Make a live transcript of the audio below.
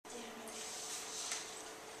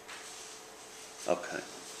Okay.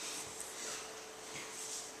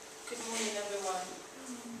 Good morning, everyone.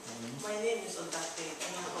 My name is Odafe,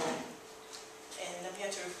 and I'm here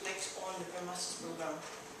to reflect on the Master's Program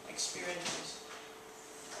experiences.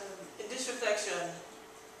 In this reflection,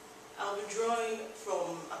 I'll be drawing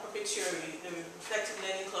from appropriate theory, the reflective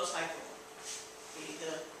learning club cycle,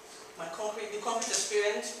 the concrete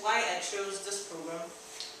experience, why I chose this program,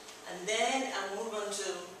 and then I'll move on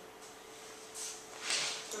to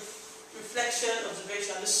reflection,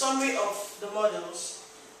 observation, the summary of the models,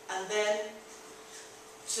 and then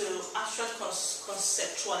to abstract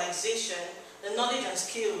conceptualization, the knowledge and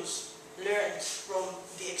skills learned from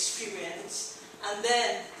the experience, and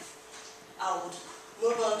then I would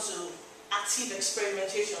move on to active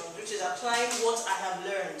experimentation, which is applying what I have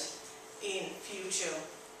learned in future.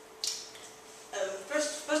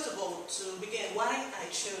 First of all, to begin, why I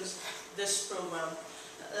chose this program.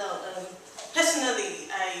 Personally,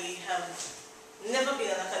 I have never been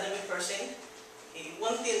an academic person.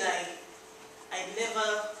 One thing I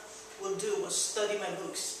never would do was study my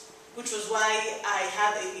books, which was why I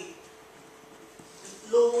had a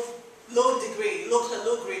low grade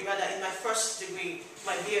rather in my first degree,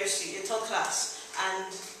 my BSc, a third class.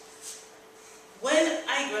 And when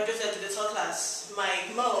I graduated to the third class, my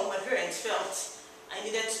parents felt I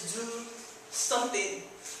needed to do something,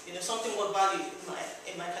 something worth value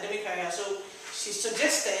in my academic career. So she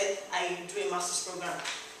suggested I do a master's program.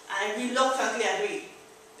 I reluctantly agreed.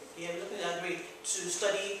 To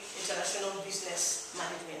study international business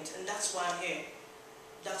management, and that's why I'm here.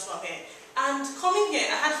 And coming here,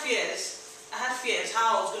 I had fears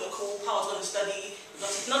how I was going to cope, how I was going to study,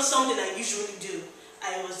 because it's not something I usually do.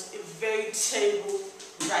 I was a very terrible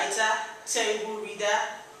writer, terrible reader.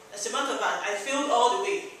 As a matter of fact, I failed all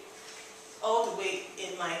the way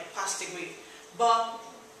in my past degree. But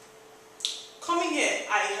coming here,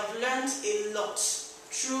 I have learned a lot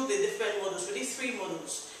through the different models. We did 3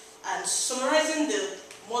 models. And summarizing the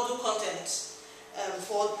module content,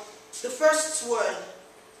 for the first one,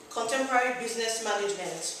 contemporary business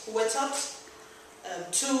management, we were taught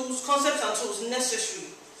concepts and tools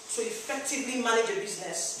necessary to effectively manage a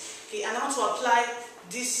business, and how to apply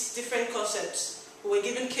these different concepts. We were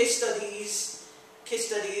given case studies.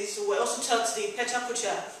 We were also taught the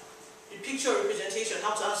the picture representation,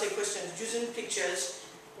 how to answer questions using pictures.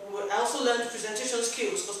 I also learned presentation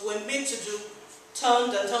skills, because we were made to do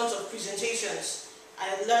tons and tons of presentations.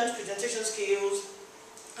 I learned presentation skills,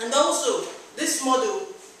 and also this model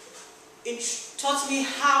taught me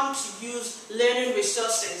how to use learning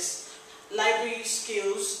resources, library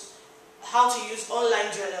skills, how to use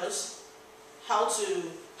online journals, how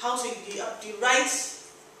to the right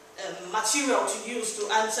material to use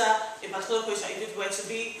to answer a particular question. If it were to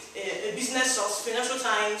be a business source, Financial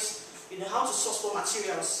Times, how to source for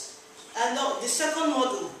materials. And the second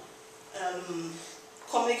model,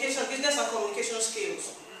 business and communication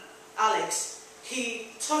skills. Alex, he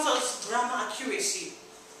taught us grammar accuracy.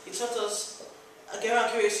 He taught us grammar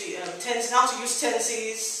accuracy, how to use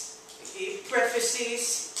tenses,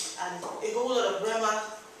 prefaces, and a whole lot of grammar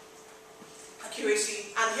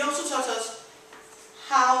accuracy. And he also taught us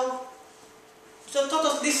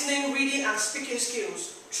listening, reading, and speaking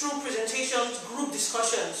skills through presentations, group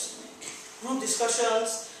discussions,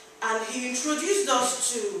 and he introduced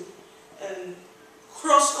us to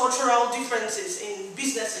cross-cultural differences in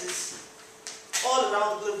businesses all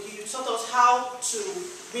around the globe. He taught us how to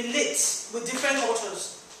relate with different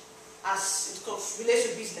cultures as it relates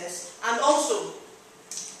to business. And also,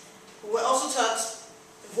 we were also taught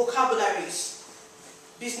vocabularies,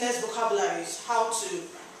 business vocabularies, how to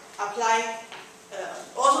apply,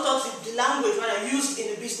 also taught the language that are used in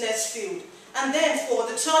the business field. And then for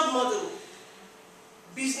the third module,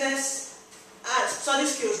 business and study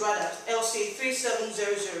skills rather,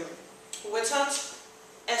 LC3700. We were taught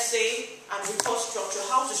essay and report structure,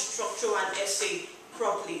 how to structure an essay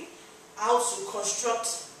properly, how to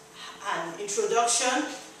construct an introduction,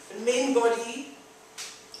 the main body,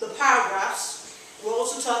 the paragraphs. We were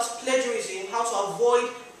also taught plagiarism, how to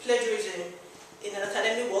avoid plagiarism in an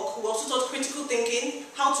academic work. We also taught critical thinking,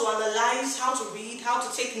 how to analyze, how to read, how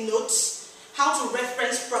to take notes, how to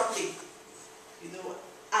reference properly.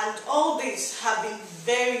 And all these have been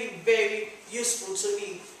very, very useful to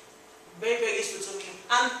me. Very, very useful to me.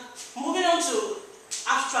 And moving on to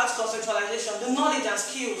abstract conceptualization, the knowledge and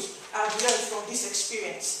skills I've learned from this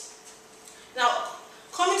experience. Now,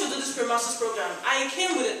 coming to do this pre-master's program, I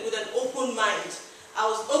came with an open mind. I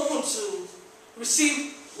was open to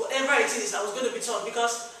receive whatever it is I was going to be taught,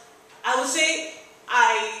 because I would say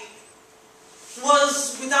I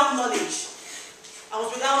was without knowledge.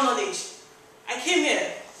 I came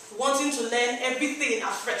here wanting to learn everything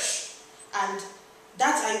afresh. And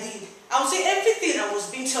that I did. I would say everything I was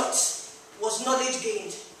being taught was knowledge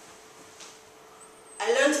gained.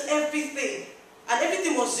 I learned everything, and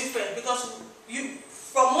everything was different because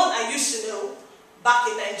from what I used to know back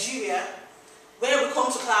in Nigeria, where we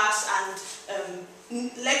come to class and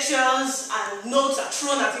lectures and notes are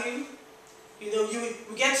thrown at you,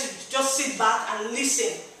 we get to just sit back and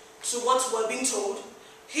listen to what we're being told.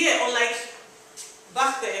 Here, unlike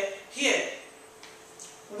back there, here,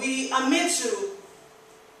 we are made to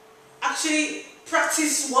actually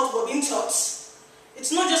practice what we're being taught.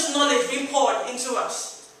 It's not just knowledge being poured into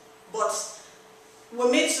us, but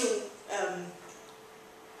we're made to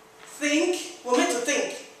think,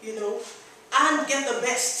 and get the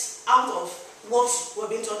best out of what we're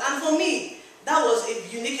being taught. And for me, that was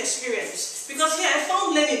a unique experience because here I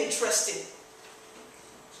found learning interesting.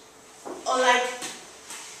 Unlike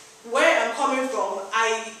where I'm coming from,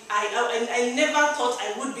 I never thought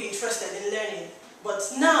I would be interested in learning. But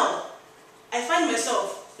now, I find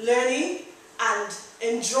myself learning and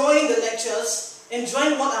enjoying the lectures,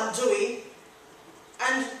 enjoying what I'm doing.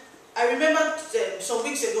 And I remember some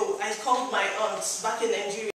weeks ago, I called my aunt back in Nigeria.